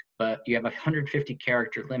 but you have a 150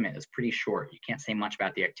 character limit. It's pretty short. You can't say much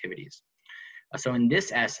about the activities. So in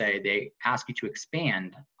this essay, they ask you to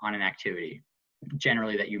expand on an activity,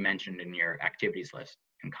 generally that you mentioned in your activities list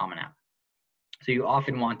in Common App. So you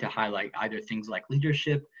often want to highlight either things like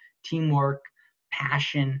leadership, teamwork,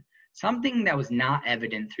 passion, something that was not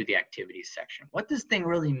evident through the activities section. What this thing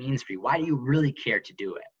really means for you? Why do you really care to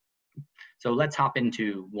do it? So let's hop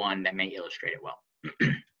into one that may illustrate it well.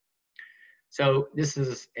 So this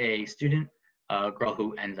is a student, a girl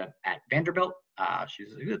who ends up at Vanderbilt.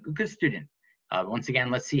 She's a good student. Once again,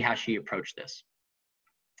 let's see how she approached this.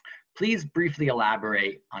 Please briefly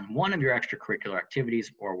elaborate on one of your extracurricular activities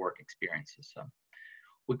or work experiences. So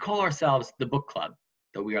we call ourselves the book club,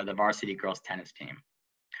 though we are the varsity girls tennis team.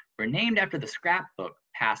 We're named after the scrapbook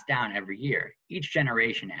passed down every year, each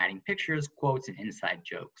generation adding pictures, quotes, and inside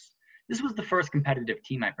jokes. This was the first competitive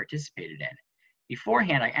team I participated in.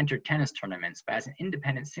 Beforehand, I entered tennis tournaments, but as an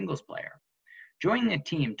independent singles player. Joining a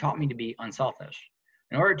team taught me to be unselfish.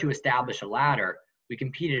 In order to establish a ladder, we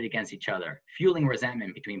competed against each other, fueling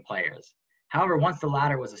resentment between players. However, once the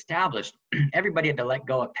ladder was established, everybody had to let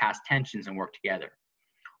go of past tensions and work together.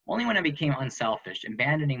 Only when I became unselfish,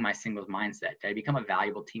 abandoning my singles mindset, did I become a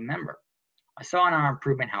valuable team member. I saw in our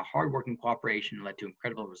improvement how hard work and cooperation led to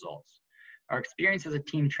incredible results. Our experience as a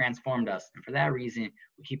team transformed us, and for that reason,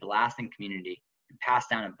 we keep a lasting community and pass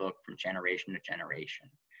down a book from generation to generation.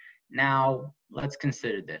 Now, let's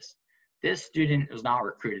consider this. This student was not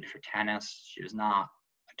recruited for tennis. She was not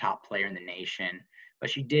a top player in the nation,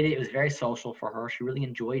 but she did it. It was very social for her. She really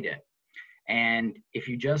enjoyed it. And if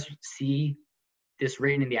you just see this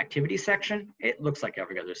written in the activity section, it looks like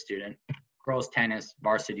every other student. Girls tennis,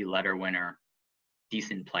 varsity letter winner,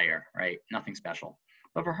 decent player, right? Nothing special.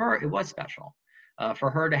 But for her, it was special.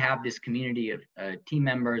 For her to have this community of team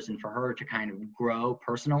members and for her to kind of grow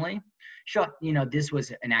personally, this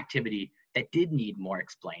was an activity that did need more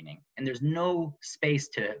explaining. And there's no space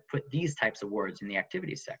to put these types of words in the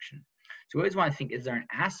activities section. So we always want to think, is there an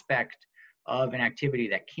aspect of an activity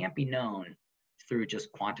that can't be known through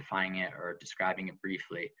just quantifying it or describing it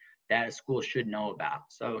briefly that a school should know about?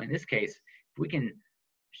 So in this case, if we can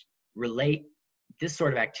relate this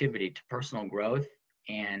sort of activity to personal growth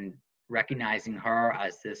and recognizing her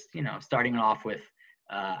as this, starting off with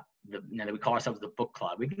that we call ourselves the book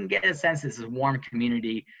club. We can get a sense this is a warm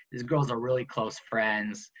community. These girls are really close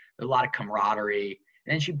friends. There's a lot of camaraderie.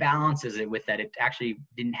 And then she balances it with that it actually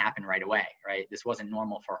didn't happen right away, right? This wasn't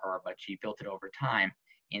normal for her, but she built it over time.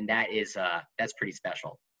 And that's pretty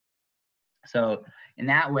special. So in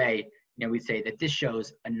that way, we'd say that this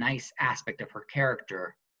shows a nice aspect of her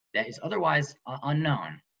character that is otherwise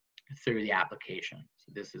unknown through the application.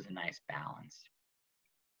 So this is a nice balance.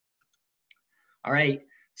 All right,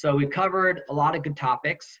 so we've covered a lot of good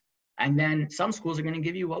topics, and then some schools are going to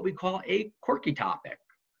give you what we call a quirky topic.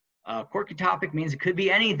 Quirky topic means it could be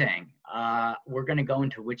anything. We're going to go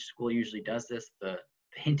into which school usually does this. The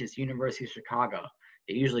hint is University of Chicago.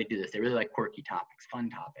 They usually do this. They really like quirky topics, fun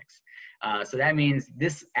topics. So that means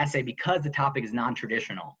this essay, because the topic is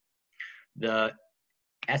non-traditional, the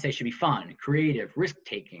essay should be fun, creative,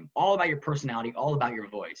 risk-taking, all about your personality, all about your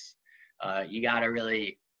voice. You got to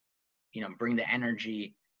really bring the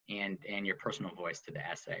energy and your personal voice to the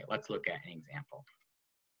essay. Let's look at an example.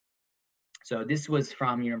 So this was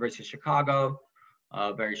from University of Chicago,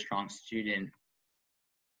 a very strong student.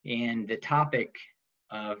 And the topic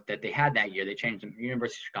that they had that year, they changed them.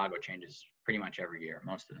 University of Chicago changes pretty much every year,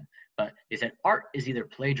 most of them. But they said, art is either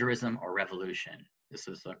plagiarism or revolution. This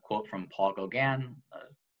is a quote from Paul Gauguin, a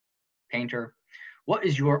painter. What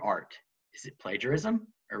is your art? Is it plagiarism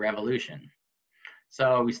or revolution?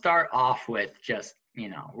 So we start off with just,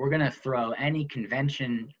 we're going to throw any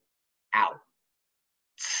convention out.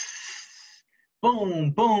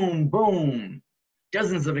 Boom, boom, boom.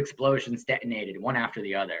 Dozens of explosions detonated, one after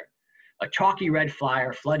the other. A chalky red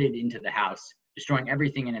fire flooded into the house, destroying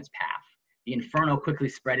everything in its path. The inferno quickly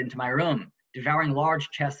spread into my room, devouring large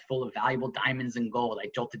chests full of valuable diamonds and gold. I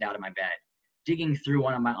jolted out of my bed. Digging through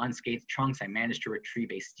one of my unscathed trunks, I managed to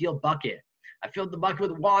retrieve a steel bucket. I filled the bucket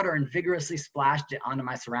with water and vigorously splashed it onto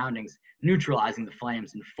my surroundings, neutralizing the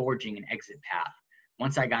flames and forging an exit path.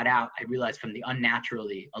 Once I got out, I realized from the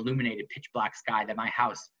unnaturally illuminated pitch black sky that my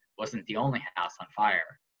house wasn't the only house on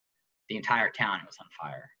fire. The entire town was on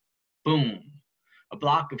fire. Boom. A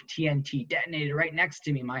block of TNT detonated right next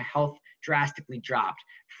to me. My health drastically dropped.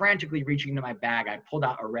 Frantically reaching into my bag, I pulled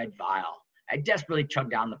out a red vial. I desperately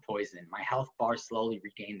chugged down the poison. My health bars slowly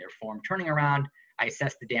regained their form. Turning around, I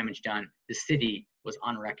assessed the damage done. The city was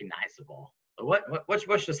unrecognizable.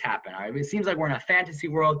 What's just happened? All right, it seems like we're in a fantasy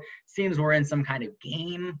world. Seems we're in some kind of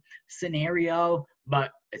game scenario,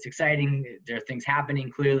 but it's exciting. There are things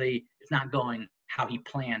happening. Clearly, it's not going how he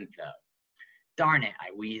planned, though. Darn it,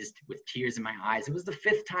 I wheezed with tears in my eyes. It was the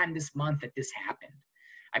 5th time this month that this happened.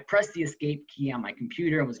 I pressed the escape key on my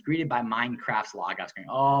computer and was greeted by Minecraft's logout screen.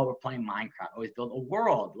 Oh, we're playing Minecraft. Always build a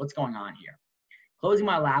world. What's going on here? Closing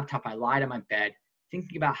my laptop, I lied on my bed,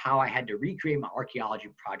 thinking about how I had to recreate my archaeology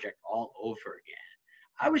project all over again.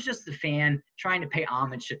 I was just a fan trying to pay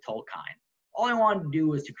homage to Tolkien. All I wanted to do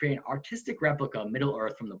was to create an artistic replica of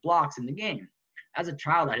Middle-earth from the blocks in the game. As a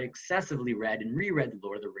child, I had excessively read and reread the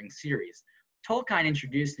Lord of the Rings series. Tolkien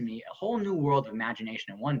introduced to me a whole new world of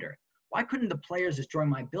imagination and wonder. Why couldn't the players destroying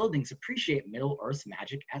my buildings appreciate Middle-earth's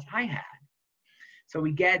magic as I had? So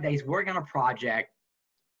we get that he's working on a project.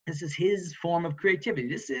 This is his form of creativity.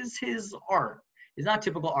 This is his art. He's not a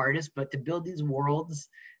typical artist, but to build these worlds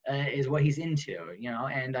is what he's into,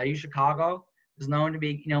 and Chicago is known to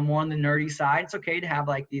be, more on the nerdy side. It's okay to have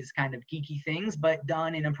like these kind of geeky things, but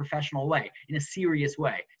done in a professional way, in a serious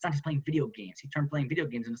way. It's not just playing video games. He turned playing video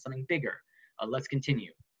games into something bigger. Let's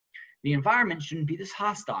continue. The environment shouldn't be this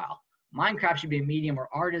hostile. Minecraft should be a medium where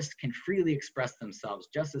artists can freely express themselves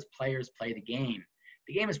just as players play the game.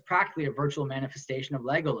 The game is practically a virtual manifestation of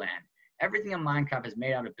Legoland. Everything in Minecraft is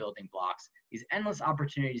made out of building blocks. These endless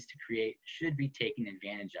opportunities to create should be taken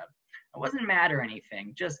advantage of. I wasn't mad or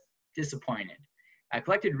anything, just disappointed. I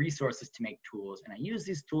collected resources to make tools, and I used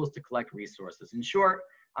these tools to collect resources. In short,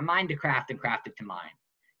 I mined to craft and crafted to mine.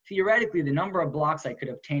 Theoretically, the number of blocks I could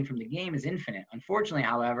obtain from the game is infinite. Unfortunately,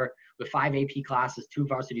 however, with 5 AP classes, 2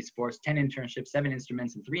 varsity sports, 10 internships, 7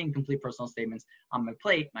 instruments, and 3 incomplete personal statements on my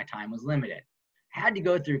plate, my time was limited. I had to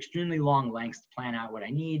go through extremely long lengths to plan out what I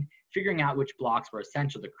need, figuring out which blocks were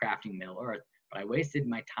essential to crafting Middle-earth, but I wasted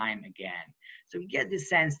my time again. So you get this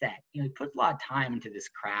sense that, he puts a lot of time into this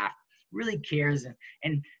craft, really cares,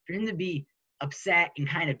 and for him to be upset and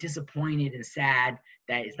kind of disappointed and sad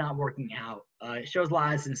that it's not working out, it shows a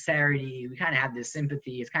lot of sincerity. We kind of have this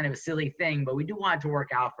sympathy. It's kind of a silly thing, but we do want it to work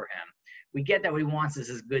out for him. We get that what he wants is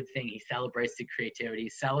this good thing. He celebrates the creativity,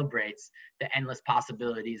 celebrates the endless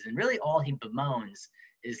possibilities, and really all he bemoans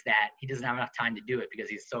is that he doesn't have enough time to do it because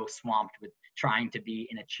he's so swamped with trying to be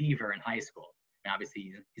an achiever in high school. And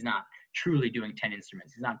obviously, he's not truly doing 10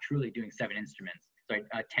 instruments. He's not truly doing 7 instruments. Sorry,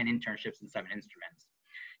 10 internships and 7 instruments.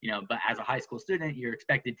 But as a high school student, you're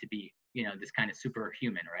expected to be, this kind of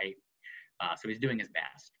superhuman, right? So he's doing his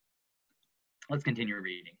best. Let's continue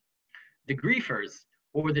reading. The griefers,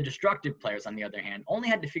 or the destructive players, on the other hand, only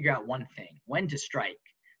had to figure out one thing: when to strike.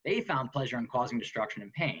 They found pleasure in causing destruction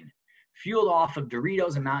and pain. Fueled off of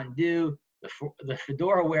Doritos and Mountain Dew, the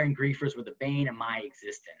fedora-wearing griefers were the bane of my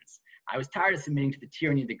existence. I was tired of submitting to the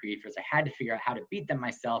tyranny of the griefers. I had to figure out how to beat them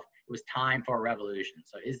myself. It was time for a revolution.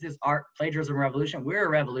 So is this art plagiarism revolution? We're a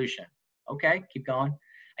revolution. Okay, keep going.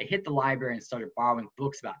 I hit the library and started borrowing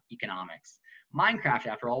books about economics. Minecraft,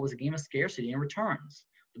 after all, was a game of scarcity and returns.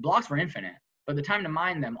 The blocks were infinite, but the time to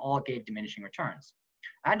mine them all gave diminishing returns.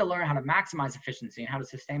 I had to learn how to maximize efficiency and how to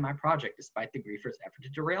sustain my project despite the griefers' effort to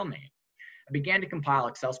derail me. I began to compile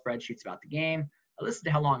Excel spreadsheets about the game. I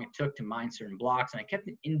listed how long it took to mine certain blocks, and I kept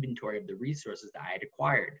an inventory of the resources that I had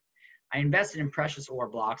acquired. I invested in precious ore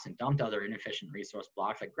blocks and dumped other inefficient resource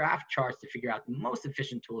blocks. I graphed charts to figure out the most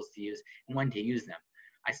efficient tools to use and when to use them.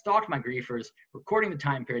 I stalked my griefers, recording the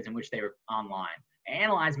time periods in which they were online. I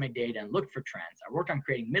analyzed my data and looked for trends. I worked on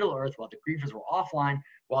creating Middle Earth while the griefers were offline,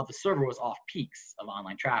 while the server was off peaks of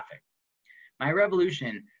online traffic. My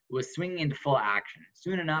revolution was swinging into full action.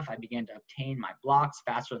 Soon enough, I began to obtain my blocks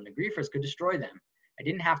faster than the griefers could destroy them. I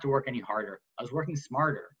didn't have to work any harder. I was working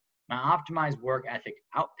smarter. My optimized work ethic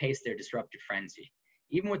outpaced their disruptive frenzy.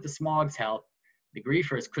 Even with the smog's help, the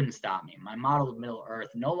griefers couldn't stop me. My model of Middle Earth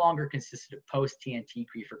no longer consisted of post-TNT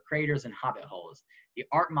griefer craters and hobbit holes. The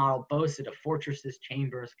art model boasted of fortresses,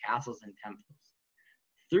 chambers, castles, and temples.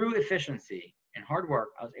 Through efficiency and hard work,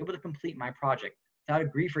 I was able to complete my project without a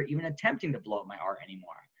griefer even attempting to blow up my art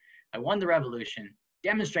anymore. I won the revolution,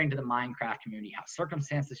 demonstrating to the Minecraft community how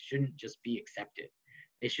circumstances shouldn't just be accepted.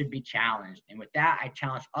 They should be challenged. And with that, I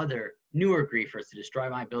challenged other, newer griefers to destroy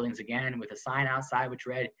my buildings again with a sign outside which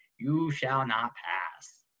read, "You shall not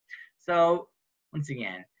pass." So, once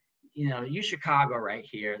again, you Chicago right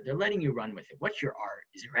here, they're letting you run with it. What's your art?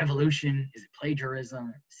 Is it revolution? Is it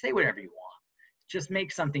plagiarism? Say whatever you want. Just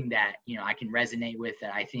make something that, I can resonate with,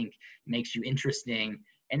 that I think makes you interesting,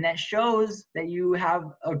 and that shows that you have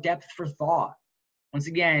a depth for thought. Once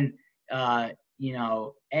again,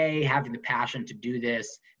 A, having the passion to do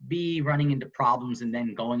this, B, running into problems and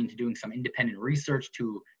then going into doing some independent research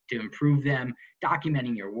to improve them,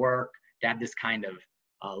 documenting your work, to have this kind of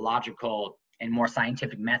logical and more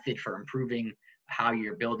scientific method for improving how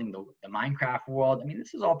you're building the Minecraft world. I mean,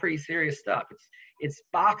 this is all pretty serious stuff. It's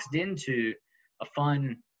boxed into a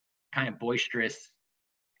fun, kind of boisterous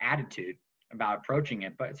attitude about approaching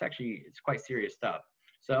it, but it's quite serious stuff.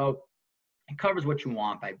 So it covers what you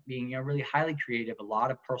want by being really highly creative, a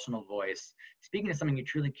lot of personal voice, speaking to something you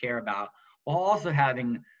truly care about, while also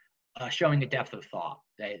having showing a depth of thought,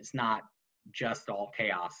 that it's not just all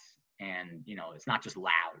chaos and it's not just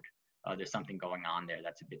loud. There's something going on there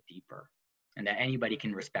that's a bit deeper, and that anybody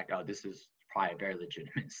can respect. Oh, this is probably a very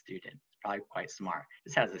legitimate student. It's probably quite smart.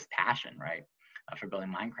 This has this passion, right, for building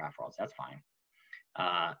Minecraft worlds. That's fine.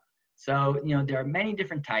 So, there are many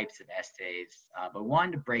different types of essays, but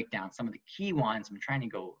one to break down some of the key ones. I'm trying to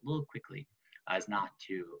go a little quickly as not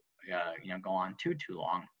to, go on too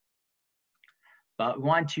long. But we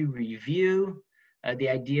want to review the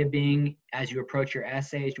idea being, as you approach your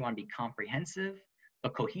essays, you want to be comprehensive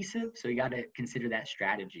but cohesive. So you got to consider that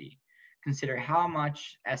strategy. Consider how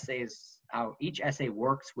each essay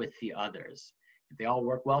works with the others. If they all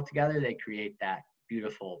work well together, they create that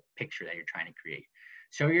beautiful picture that you're trying to create.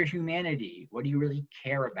 Show your humanity. What do you really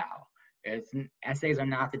care about? Essays are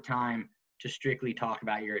not the time to strictly talk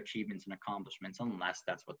about your achievements and accomplishments unless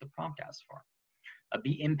that's what the prompt asks for.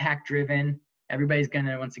 Be impact driven. Everybody's going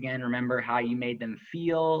to, once again, remember how you made them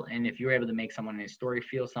feel. And if you're able to make someone in a story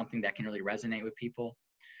feel something, that can really resonate with people.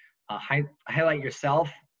 Highlight yourself.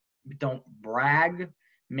 Don't brag.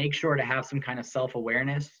 Make sure to have some kind of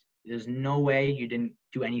self-awareness. There's no way you didn't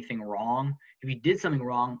do anything wrong. If you did something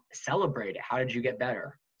wrong, celebrate it. How did you get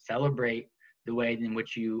better? Celebrate the way in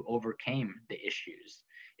which you overcame the issues.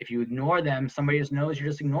 If you ignore them, somebody just knows you're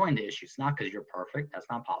just ignoring the issues. It's not because you're perfect. That's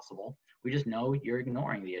not possible. We just know you're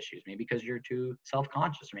ignoring the issues. Maybe because you're too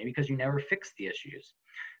self-conscious, or maybe because you never fixed the issues.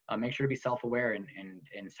 Make sure to be self-aware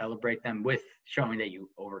and celebrate them with showing that you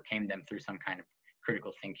overcame them through some kind of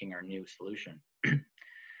critical thinking or new solution.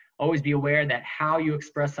 Always be aware that how you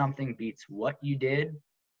express something beats what you did,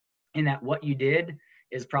 and that what you did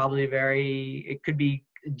is probably it could be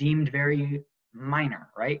deemed very minor,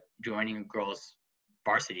 right? Joining a girls'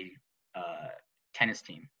 varsity tennis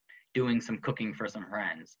team, doing some cooking for some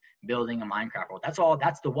friends, building a Minecraft world.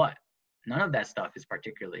 That's the what. None of that stuff is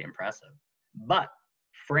particularly impressive. But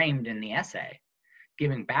framed in the essay,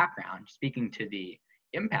 giving background, speaking to the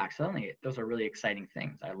impact, suddenly those are really exciting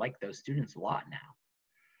things. I like those students a lot now.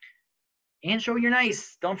 And show you're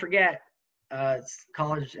nice. Don't forget,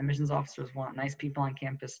 college admissions officers want nice people on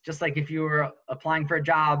campus. Just like if you were applying for a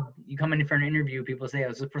job, you come in for an interview, people say, oh,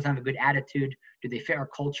 does this person have a good attitude? Do they fit our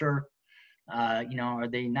culture? Are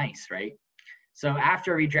they nice, right? So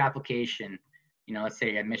after I read your application, let's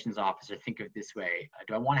say admissions officer, think of it this way.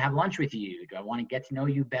 Do I want to have lunch with you? Do I want to get to know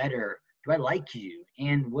you better? Do I like you?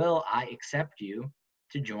 And will I accept you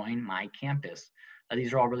to join my campus?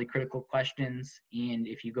 These are all really critical questions. And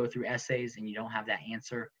if you go through essays and you don't have that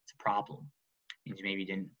answer, it's a problem. It means maybe you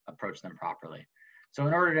didn't approach them properly. So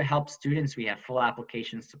in order to help students, we have full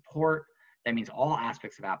application support. That means all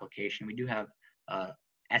aspects of application. We do have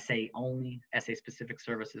essay-specific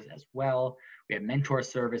services as well. We have mentor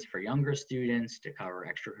service for younger students to cover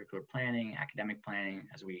extracurricular planning, academic planning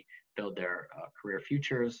as we build their career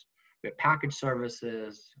futures. We have package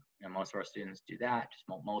services. Most of our students do that, just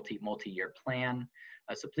multi-year plan.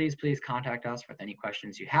 So please contact us with any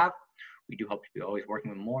questions you have. We do hope to be always working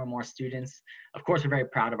with more and more students. Of course, we're very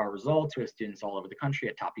proud of our results. We have students all over the country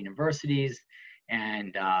at top universities,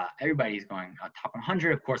 and everybody's going top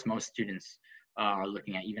 100. Of course, most students are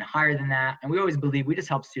looking at even higher than that. And we always believe we just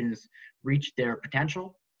help students reach their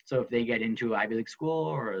potential. So if they get into Ivy League school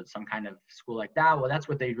or some kind of school like that, well, that's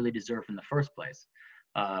what they really deserve in the first place.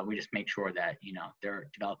 We just make sure that, they're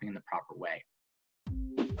developing in the proper way.